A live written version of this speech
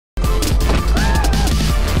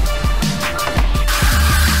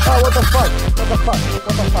What the fuck? What the fuck?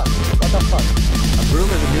 What the fuck? What the fuck? A broom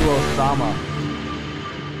is a new Osama.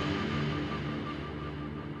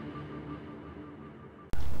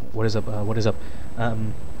 What is up? What is up?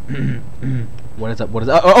 What is up? What is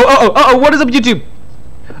up? Oh! What is up, YouTube?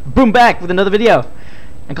 Boom back with another video.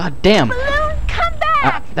 And god damn. Balloon, come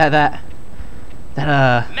back. That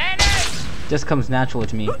just comes naturally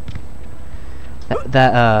to me.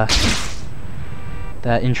 That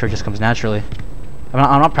intro just comes naturally.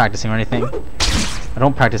 I'm not practicing or anything. I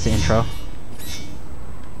don't practice the intro.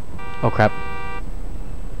 Oh crap.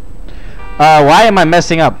 Why am I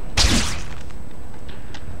messing up?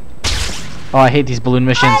 Oh, I hate these balloon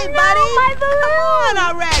missions. Hey, buddy! My balloon! Come on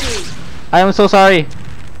already! I am so sorry.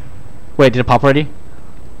 Wait, did it pop already?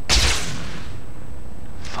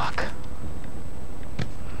 Fuck.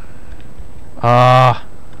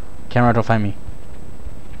 Camera, don't find me.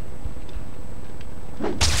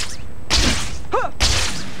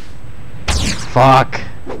 Fuck.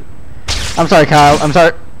 I'm sorry, Kyle. I'm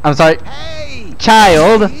sorry. I'm sorry. Hey!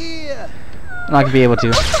 Child. Yeah. I'm not gonna be able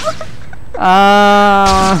to.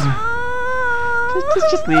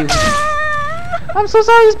 Just leave. I'm so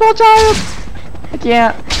sorry, small child. I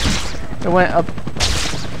can't. It went up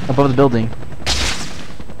above the building.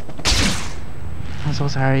 I'm so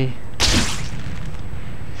sorry.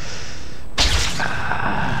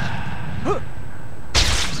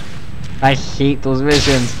 I hate those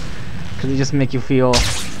missions because they just make you feel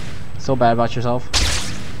so bad about yourself.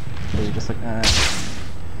 So you're just like,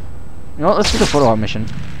 you know what? Let's do the photo op mission.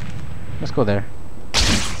 Let's go there.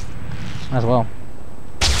 Might as well.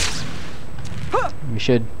 We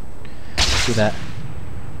should do that.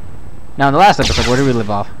 Now, in the last episode, where did we live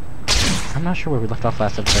off? I'm not sure where we left off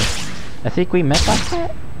last episode. I think we met that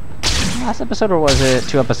cat last episode, or was it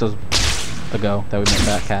 2 episodes ago that we met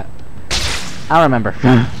that cat? I don't remember.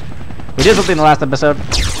 We did something in the last episode.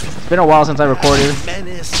 It's been a while since I recorded, and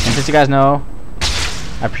since you guys know,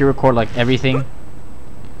 I pre-record like everything.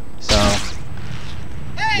 So,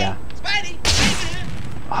 yeah.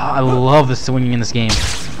 Oh, I love the swinging in this game.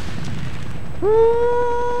 Woo!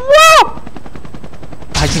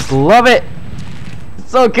 I just love it.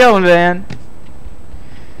 It's so killing, man.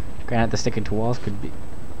 Granted, the sticking to walls could be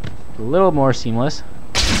a little more seamless,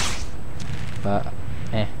 but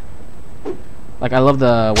eh. Like, I love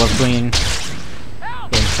the web swinging in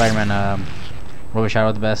Spider-Man Web of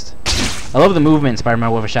Shadows the best. I love the movement in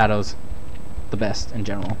Spider-Man Web of Shadows the best in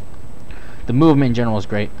general. The movement in general is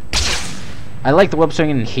great. I like the web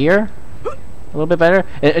swinging in here a little bit better.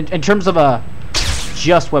 In terms of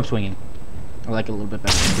just web swinging, I like it a little bit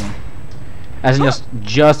better in this game. As in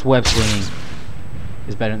just web swinging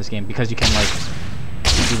is better in this game because you can like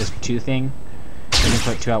do this 2 thing. You can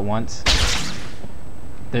put 2 at once.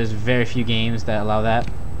 There's very few games that allow that.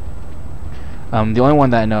 The only one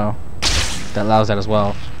that I know that allows that as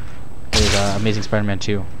well is Amazing Spider-Man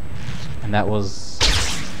 2, and that was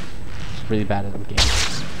really bad at the game.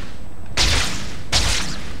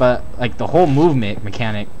 But like the whole movement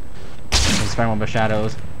mechanic in Spider-Man Web of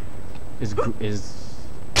Shadows is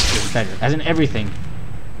better, as in everything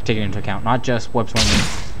taken into account, not just web swinging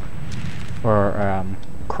or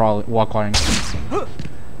wall crawling.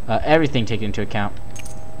 Everything taken into account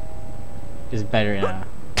is better in Web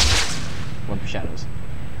of Shadows,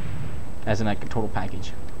 as in like a total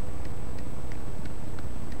package.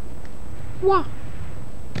 Wah.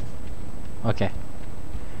 Okay.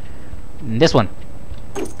 And this one.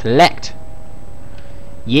 Collect.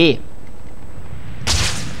 Yeah.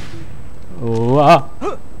 Wah.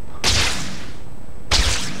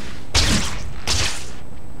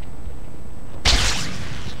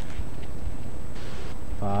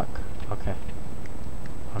 Fuck. Okay.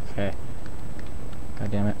 Okay.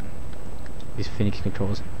 God damn it. These finicky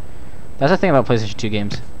controls. That's the thing about PlayStation 2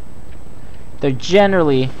 games. They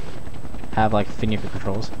generally have like finicky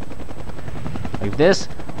controls. Like this,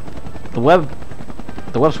 the web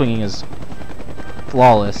swinging is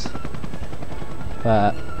flawless,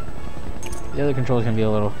 but the other controls can be a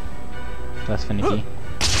little less finicky.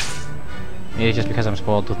 Maybe it's just because I'm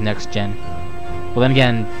spoiled with next gen. Well, then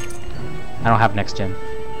again, I don't have next gen.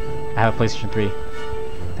 I have a PlayStation 3.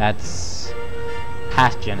 That's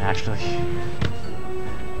past gen, actually.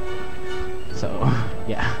 So,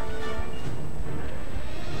 yeah.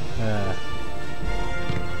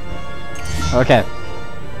 Okay.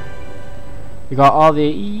 We got all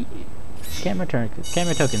the camera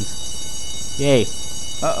tokens. Yay.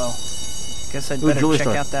 Uh-oh. Guess I'd Ooh, better jewelry check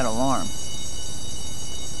store. out that alarm.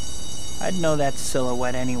 I'd know that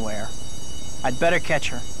silhouette anywhere. I'd better catch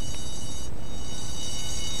her.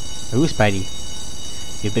 Ooh, Spidey.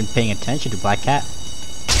 You've been paying attention to Black Cat. I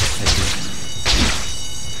see.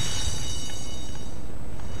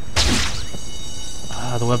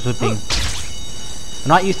 The web zipping. I'm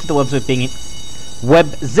not used to the web zipping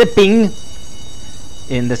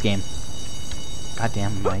in this game.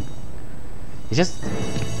 Goddamn mic. It's just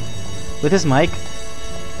with this mic,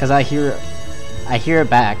 because I hear it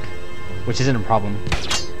back, which isn't a problem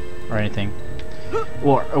or anything.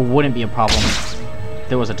 Or it wouldn't be a problem if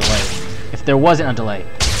there was a delay. If there wasn't a delay.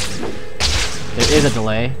 There is a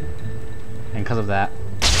delay, and because of that,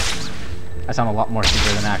 I sound a lot more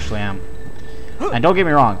stupid than I actually am. And don't get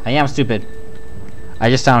me wrong, I am stupid. I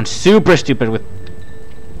just sound super stupid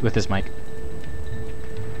with this mic.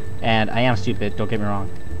 And I am stupid, don't get me wrong.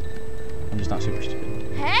 I'm just not super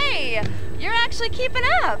stupid. Hey, you're actually keeping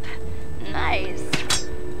up. Nice.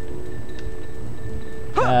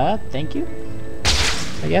 Thank you,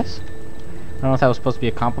 I guess. I don't know if that was supposed to be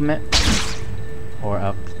a compliment or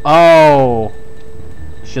a... Oh!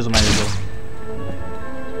 Shizzle my rizzle.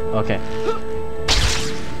 Okay.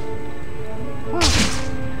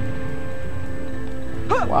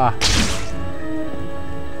 Wow.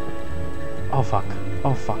 Oh fuck.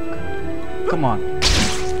 Oh fuck. Come on.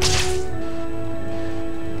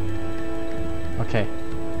 Okay.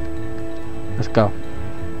 Let's go.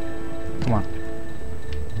 Come on.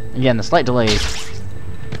 Again, the slight delays.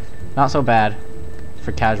 Not so bad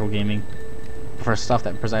for casual gaming. For stuff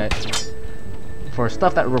that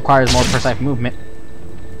requires more precise movement,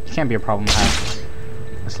 it can't be a problem to have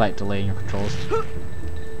a slight delay in your controls.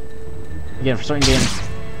 Again, for certain games,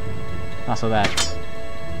 not so bad.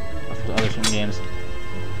 But for other certain games,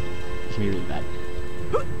 it can be really bad.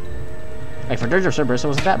 Like for Dirge of Cerberus, it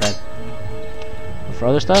wasn't that bad. But for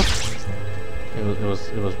other stuff, it was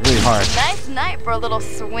really hard. Nice night for a little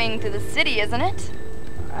swing through the city, isn't it?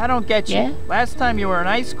 I don't get you. Yeah? Last time you were an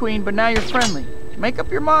ice queen, but now you're friendly. Make up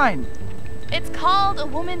your mind. It's called a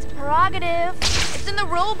woman's prerogative. It's in the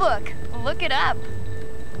rule book. Look it up.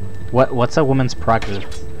 What's a woman's prerogative?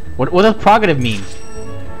 What does prerogative mean?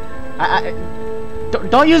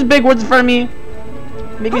 Don't use big words in front of me.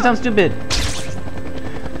 Make me sound stupid.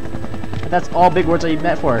 That's all big words are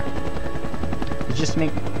meant for. It's just to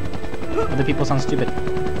make other people sound stupid.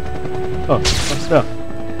 Oh,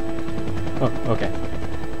 okay.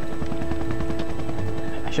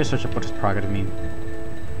 I should search up what does prerogative mean.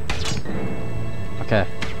 Okay.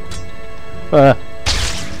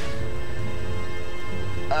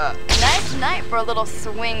 Nice night for a little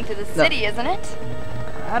swing through the city, isn't it?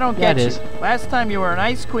 I don't Yeah, get it you. is. Last time you were an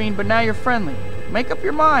ice queen, but now you're friendly. Make up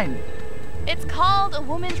your mind. It's called a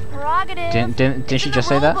woman's prerogative. Didn't It's she in just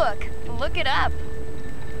the say that? rule book. Look it up.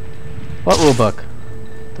 What rule book?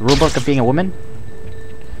 The rule book of being a woman?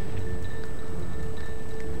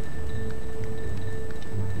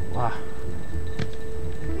 Wow.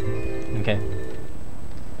 Okay.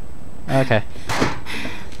 Okay.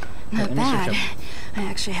 Not Let me search bad. up- I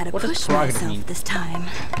actually had to What does push prerogative myself mean? this time.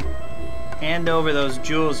 Hand over those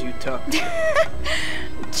jewels you took.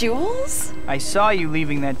 Jules? I saw you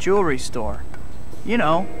leaving that jewelry store. You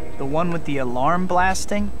know, the one with the alarm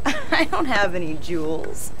blasting. I don't have any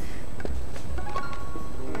jewels.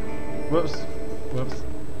 Whoops. Whoops.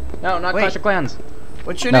 No, not Wait. Clash of Clans.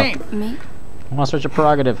 What's your No. name? Me? I want to search a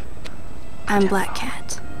prerogative. I'm Black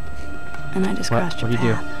Cat. And I just What? crossed your What do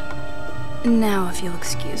you do? path. Now, if you'll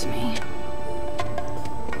excuse me.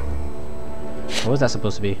 What was that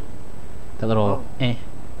supposed to be? That little the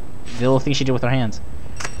little thing she did with her hands.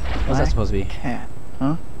 What was that supposed to be? Cat,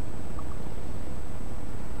 huh?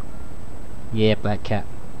 Yeah, black cat.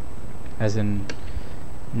 As in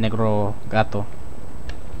negro gato.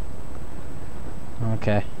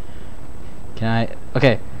 Okay. Can I?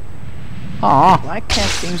 Okay. Aww. Black cat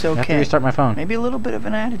seems I have to okay. restart my phone. Maybe a little bit of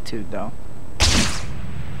an attitude, though.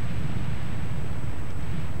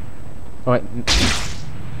 Oh wait.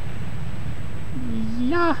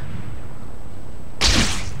 Yeah.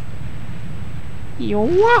 I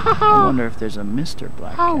Wow. wonder if there's a Mr.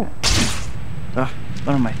 Black Ow. Cat. Ugh,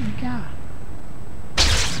 what am I? Yeah.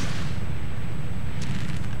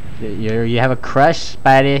 You have a crush,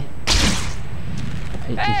 Spidey.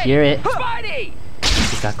 I can hear it. Spidey!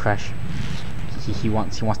 He's got a crush. He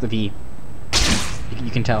wants the V.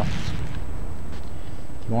 You can tell.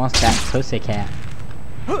 He wants that pussy cat.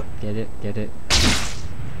 Get it? Get it?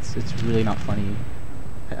 It's really not funny.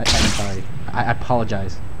 I'm sorry. I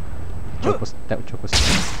apologize. That joke was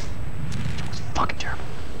fucking terrible.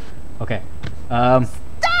 Okay.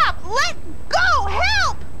 Stop! Let go!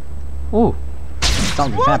 Help! Ooh.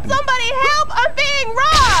 Something's Won't happening. somebody help? I'm being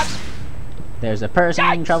robbed! There's a person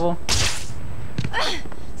in trouble.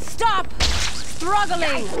 Stop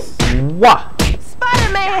struggling! Wah!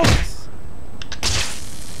 Spider-Man!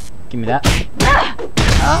 Give me that.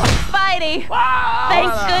 Spidey!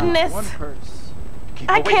 Thank goodness! One purse. Keep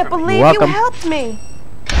I away can't from me. believe You're you welcome. helped me.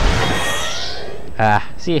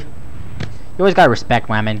 See, you always gotta respect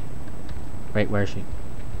women. Wait, where is she?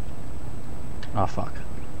 Oh fuck!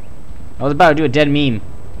 I was about to do a dead meme.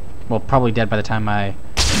 Well, probably dead by the time I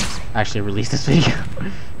actually release this video.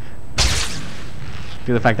 Due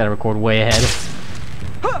to the fact that I record way ahead.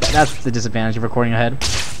 That's the disadvantage of recording ahead.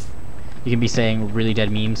 You can be saying really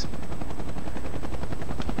dead memes.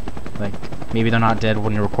 Like, maybe they're not dead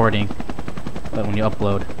when you're recording, but when you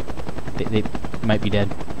upload, they might be dead.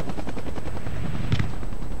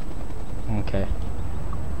 Okay.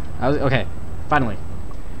 Okay. Finally,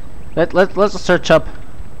 let's search up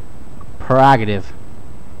prerogative.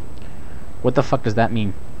 What the fuck does that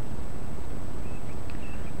mean?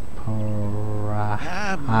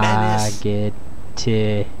 Prerogative.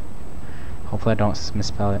 Hopefully I don't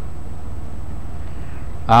misspell it.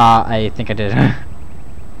 I think I did.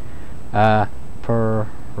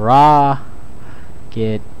 Prerogative.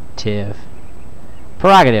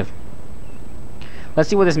 Prerogative. Let's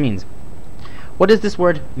see what this means. What does this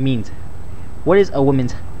word mean? What is a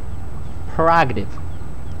woman's prerogative?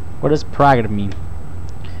 What does prerogative mean?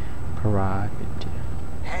 Prerogative.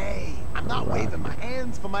 Hey, I'm not waving my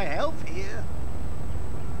hands for my health here.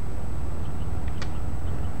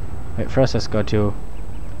 Wait, first let's go to...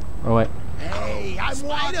 Oh wait. Hey, I'm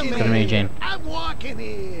walking Go to Mary Jane. I'm walking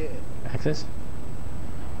here. Access?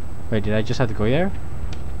 Wait, did I just have to go there?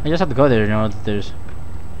 I just have to go there to know that there's...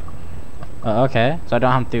 okay, so I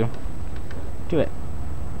don't have to do it.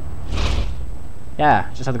 Yeah,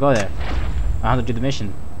 just have to go there. I don't have to do the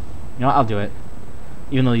mission. You know what, I'll do it.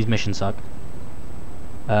 Even though these missions suck.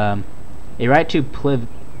 A right to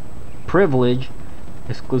privilege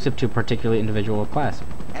exclusive to a particular individual or class.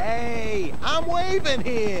 Hey, I'm waving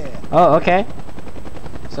here. Oh, okay.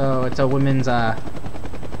 So it's a women's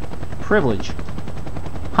privilege.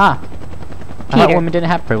 Huh. I thought Peter. women didn't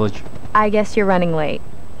have privilege. I guess you're running late.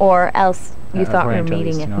 Or else you thought we were according to at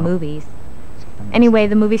meeting least, at you the know. movies. Anyway,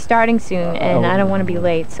 the movie's starting soon, and I don't want to be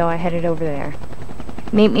late, so I headed over there.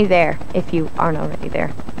 Meet me there, if you aren't already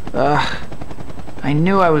there. I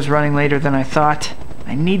knew I was running later than I thought.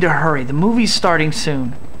 I need to hurry. The movie's starting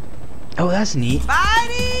soon. Oh, that's neat.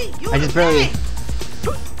 Spidey, you I just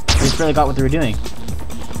barely got what they were doing.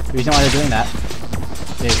 The reason why they're doing that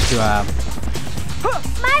is to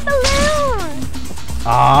My balloon!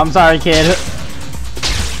 Oh, I'm sorry, kid.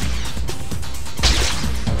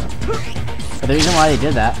 But the reason why they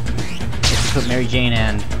did that is to put Mary Jane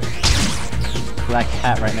and Black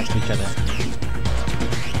Cat right next to each other.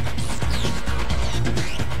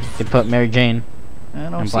 They put Mary Jane I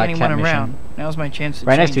don't and see Black anyone Cat around. mission Now's my chance to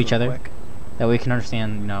right next to change each real other. quick. That way we can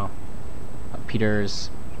understand, you know,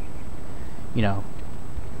 Peter's, you know,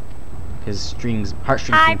 his heartstrings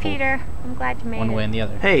Hi, being pulled Peter. I'm glad you made one it. way and the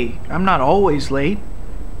other. Hey, I'm not always late.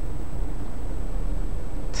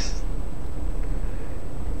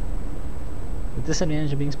 The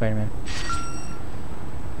disadvantage of being Spider-Man.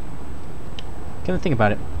 Come and think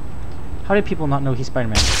about it. How did people not know he's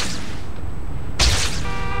Spider-Man?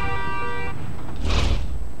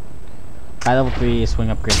 High level 3 swing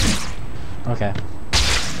upgrade. Okay.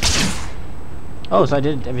 Oh, so I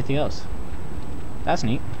did everything else. That's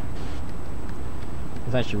neat.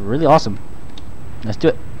 That's actually really awesome. Let's do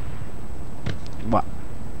it. Wah.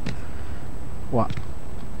 Wah.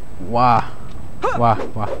 Wah. Wah.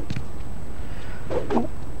 Wah.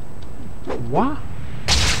 Wah.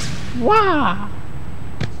 Wah.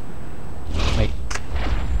 Wait.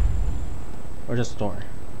 Or just store.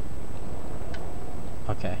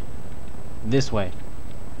 Okay. This way.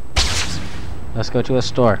 Let's go to a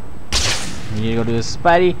store. We need to go to a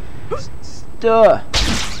Spidey store.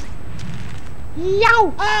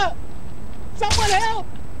 Yow! Someone help!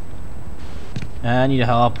 I need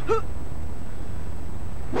help.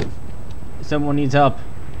 Someone needs help.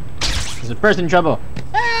 There's a person in trouble.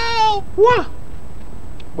 Help! What?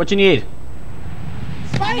 What you need?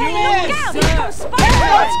 Spider-Man!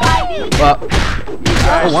 Well,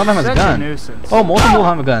 oh, one of them has a Such gun. nuisance. Oh, multiple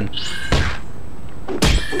have a gun.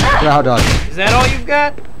 Get a hot dog. Is that all you've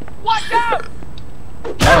got? Watch out!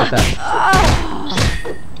 How about that?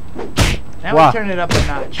 Now Wah. we turn it up a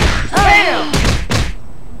notch. Bam!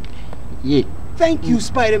 Yeah. Thank you,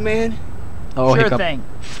 Spider-Man. Oh, Sure hiccup. thing.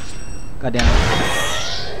 God damn it.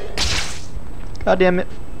 God damn it.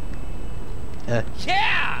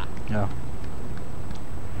 Yeah! No.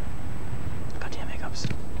 God damn hiccups.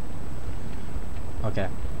 Okay.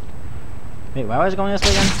 Wait, why was I going this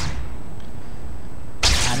way again?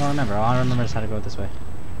 I don't remember. All I remember is how to go this way.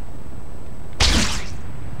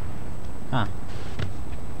 Huh.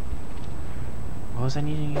 What was I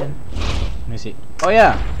needing again? Let me see. Oh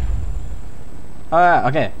yeah! Oh,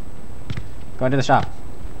 okay. Go into the shop.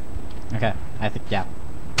 Okay, I think, yeah.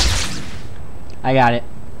 I got it.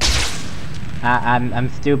 I'm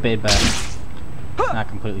stupid, but not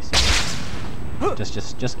completely stupid.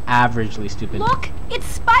 Just averagely stupid. Look, it's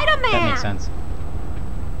Spider-Man. That makes sense.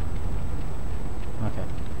 Okay.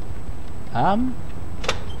 Right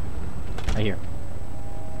here.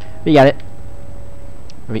 We got it.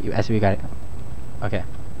 Wait, I see we got it. Okay.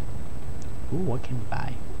 Ooh, what can we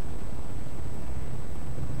buy?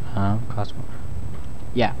 Cost more.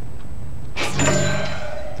 Yeah.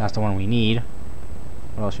 That's the one we need.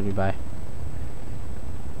 What else should we buy?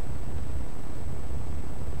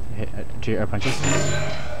 Hit air punches.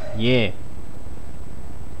 Yeah.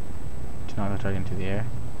 Do not target into the air.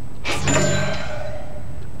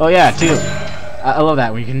 Oh yeah, two. I love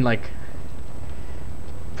that when you can like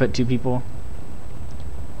put two people.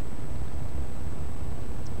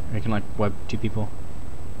 Or you can like wipe two people.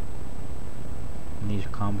 And these are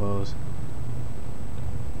combos.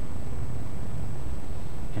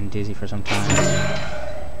 And dizzy for some time.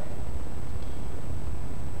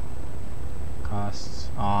 Costs.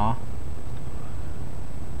 Aw.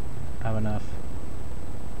 I have enough.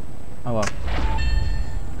 Oh well.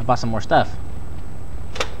 I bought some more stuff.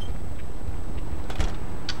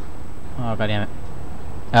 Oh god damn it.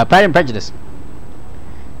 Pride and Prejudice.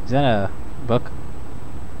 Is that a book?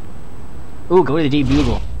 Ooh, go to the Day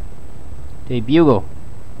Bugle. Day Bugle.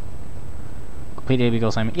 Complete Day Bugle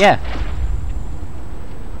assignment. Yeah.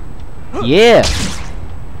 Yeah.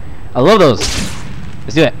 I love those.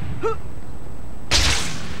 Let's do it.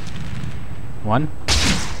 1,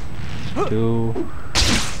 2,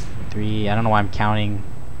 3. I don't know why I'm counting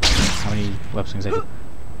how many web swings I do.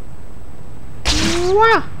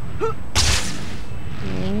 Wah!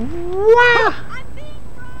 Wah!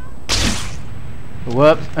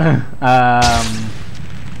 Whoops.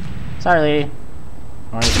 Sorry, lady.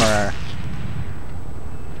 Already far.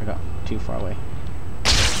 I got too far away.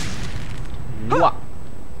 Wah!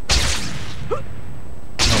 No,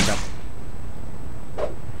 crap.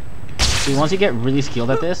 See, once you get really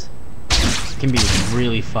skilled at this, it can be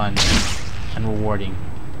really fun and rewarding.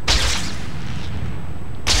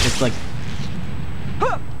 It's like,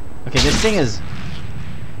 okay, this thing is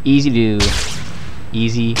easy to do.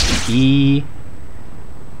 Easy.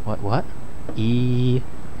 What? Knee.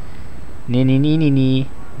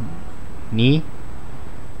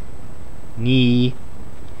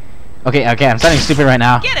 Okay, I'm sounding stupid right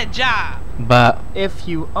now. Get a job! But If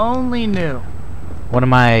you only knew. one of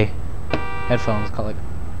my headphones got like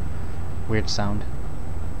weird sound.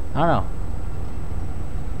 I don't know.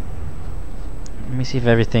 Let me see if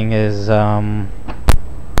everything is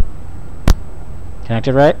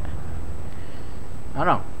connected right. I don't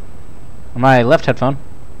know. On my left headphone,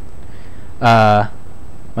 my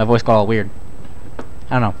voice got all weird.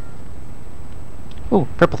 I don't know. Ooh,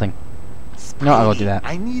 purple thing. No, I'll go do that.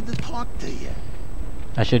 I need to talk to you.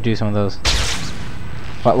 I should do some of those.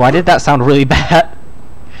 But why did that sound really bad?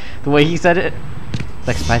 The way he said it. It's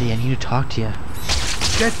like, Spidey, I need to talk to you.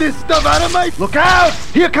 Get this stuff out of my... Look out!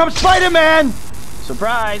 Here comes Spider-Man!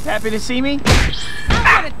 Surprise! Happy to see me?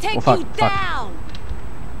 I'm gonna take fuck, you fuck. down.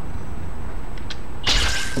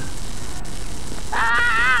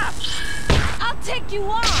 Ah! I'll take you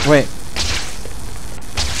on. Wait.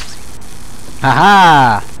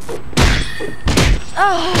 Haha!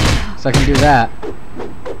 So I can do that.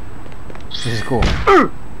 This is cool.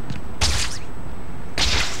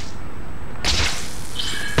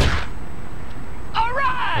 All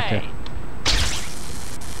right. Okay.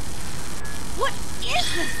 What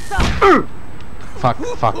is this stuff? Fuck.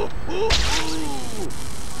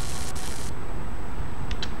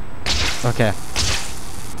 Okay.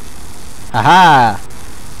 Haha!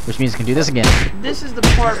 Which means I can do this again. This is the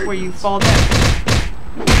part where you fall down.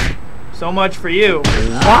 So much for you.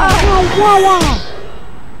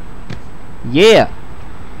 Yeah!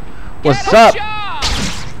 What's up?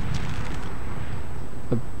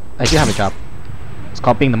 I do have a job. It's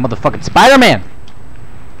called being the motherfucking Spider-Man!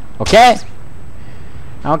 Okay?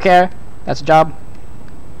 I don't care. That's a job.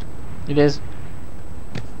 It is.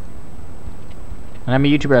 And I'm a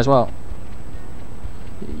YouTuber as well.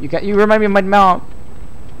 You remind me of my mount.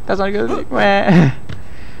 That's not good.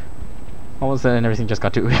 All of a sudden everything just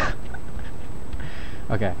got too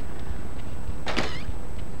okay.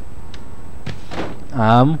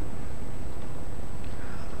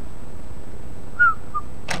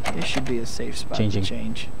 This should be a safe spot Changing. to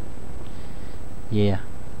change. Yeah.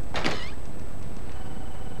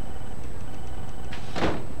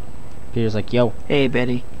 Peter's like, yo. Hey,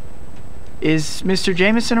 Betty. Is Mr.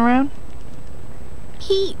 Jameson around?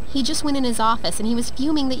 Pete, he just went in his office and he was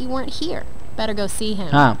fuming that you weren't here. Better go see him.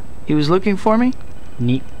 Huh. He was looking for me?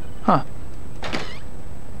 Neat. Huh.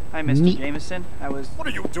 Hi, Mr. Neat. Jameson. What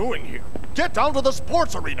are you doing here? Get down to the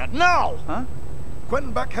sports arena now! Huh?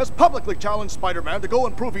 Quentin Beck has publicly challenged Spider-Man to go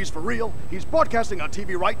and prove he's for real. He's broadcasting on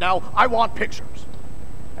TV right now. I want pictures.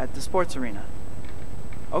 At the sports arena.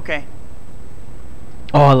 Okay.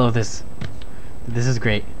 Oh, I love this. This is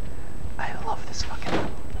great. I love this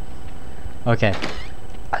fucking. Okay.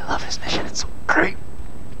 I love this mission. It's so great.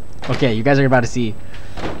 Okay, you guys are about to see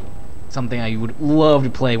something I would love to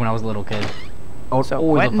play when I was a little kid. So always love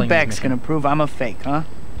Quentin playing this Beck's mission. gonna prove I'm a fake, huh?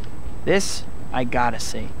 This, I gotta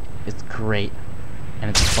see. It's great, and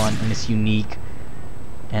it's fun, and it's unique,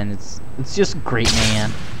 and it's just great,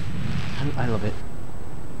 man. I love it.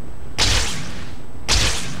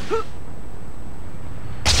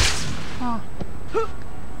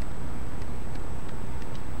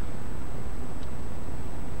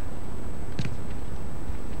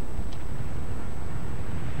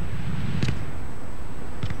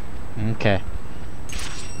 Okay.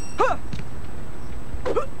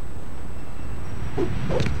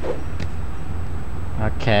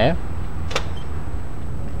 Okay.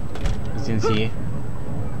 As you can see,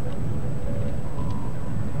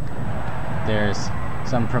 there's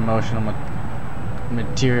some promotional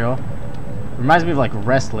material. Reminds me of like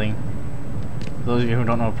wrestling. For those of you who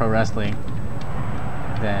don't know pro wrestling,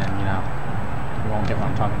 then you know you won't get what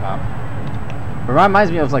I'm talking about. But it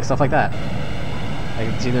reminds me of like stuff like that. I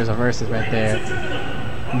can see there's a versus right there.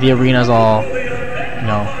 The arena's all, you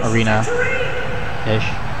know, arena-ish.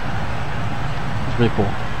 It's really cool.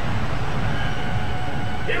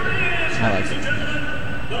 I like it.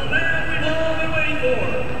 The man we've all been waiting for.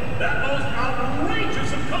 That most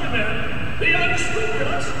outrageous of conmen. The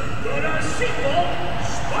unscrupulous, the deceitful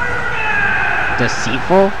Spider-Man!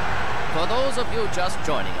 Deceitful? For those of you just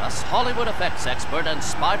joining us, Hollywood effects expert and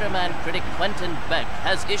Spider-Man critic Quentin Beck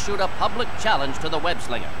has issued a public challenge to the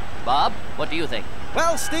web-slinger. Bob, what do you think?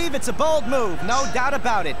 Well, Steve, it's a bold move, no doubt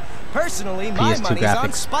about it. Personally, my PS2 money's on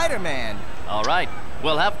graphics. Spider-Man. All right,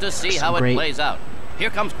 we'll have to see how great. it plays out. Here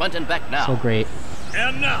comes Quentin Beck now. So great.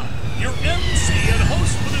 And now, your MC and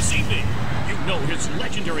host for this evening. You know his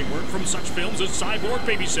legendary work from such films as Cyborg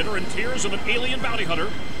Babysitter and Tears of an Alien Bounty Hunter.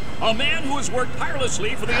 A man who has worked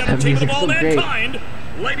tirelessly for the entertainment of all mankind.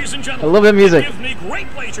 Ladies and gentlemen, I love that music. It gives me great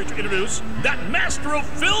pleasure to introduce that master of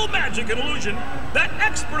film magic and illusion, that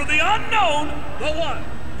expert of the unknown, the one,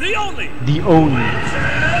 the only. The only.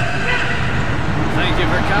 Thank you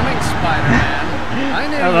for coming, Spider-Man. I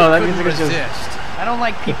knew I don't know, that you music couldn't is just- resist. I don't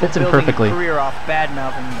like people fits him building perfectly. a career off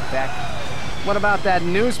bad-mouthing Beck. What about that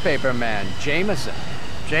newspaper man, Jameson?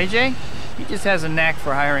 JJ? He just has a knack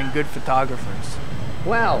for hiring good photographers.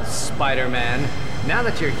 Well, Spider-Man, now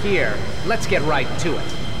that you're here, let's get right to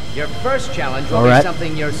it. Your first challenge will be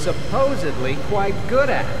something you're supposedly quite good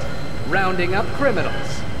at. Rounding up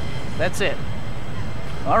criminals. That's it.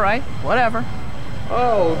 Alright, whatever.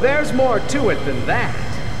 Oh, there's more to it than that.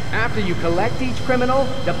 After you collect each criminal,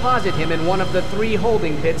 deposit him in one of the 3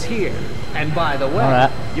 holding pits here. And by the way,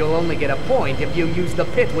 you'll only get a point if you use the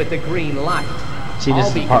pit with the green light. See, this I'll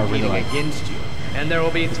is be the part competing really like. against you, and there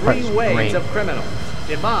will be 3 waves of criminals.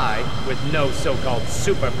 If I, with no so-called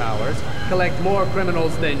superpowers, collect more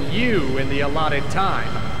criminals than you in the allotted time,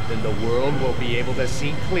 then the world will be able to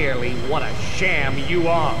see clearly what a sham you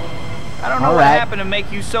are. I don't know what happened to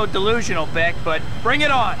make you so delusional, Beck, but bring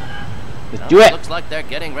it on. Let's do it. Looks like they're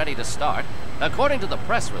getting ready to start. According to the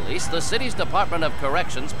press release, the city's Department of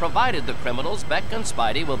Corrections provided the criminals Beck and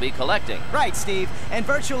Spidey will be collecting. Right, Steve. And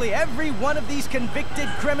virtually every one of these convicted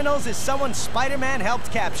criminals is someone Spider-Man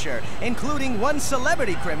helped capture, including one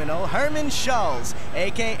celebrity criminal, Herman Schulz,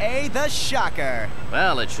 a.k.a. the Shocker.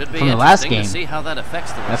 Well, it should be From the last interesting game. to see how that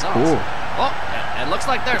affects the That's results. cool. Oh, it looks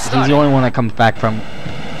like they're He's starting. the only one that comes back from.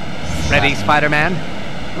 Ready, Spider-Man?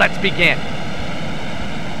 Let's begin.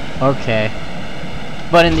 Okay.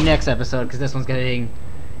 But in the next episode, because this one's getting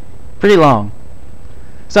pretty long.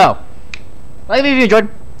 So, like if you enjoyed,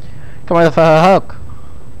 come on the hook.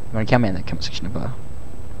 You want to comment in the comment section above.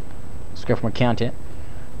 Subscribe for more content.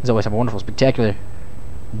 As always, have a wonderful, spectacular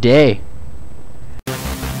day.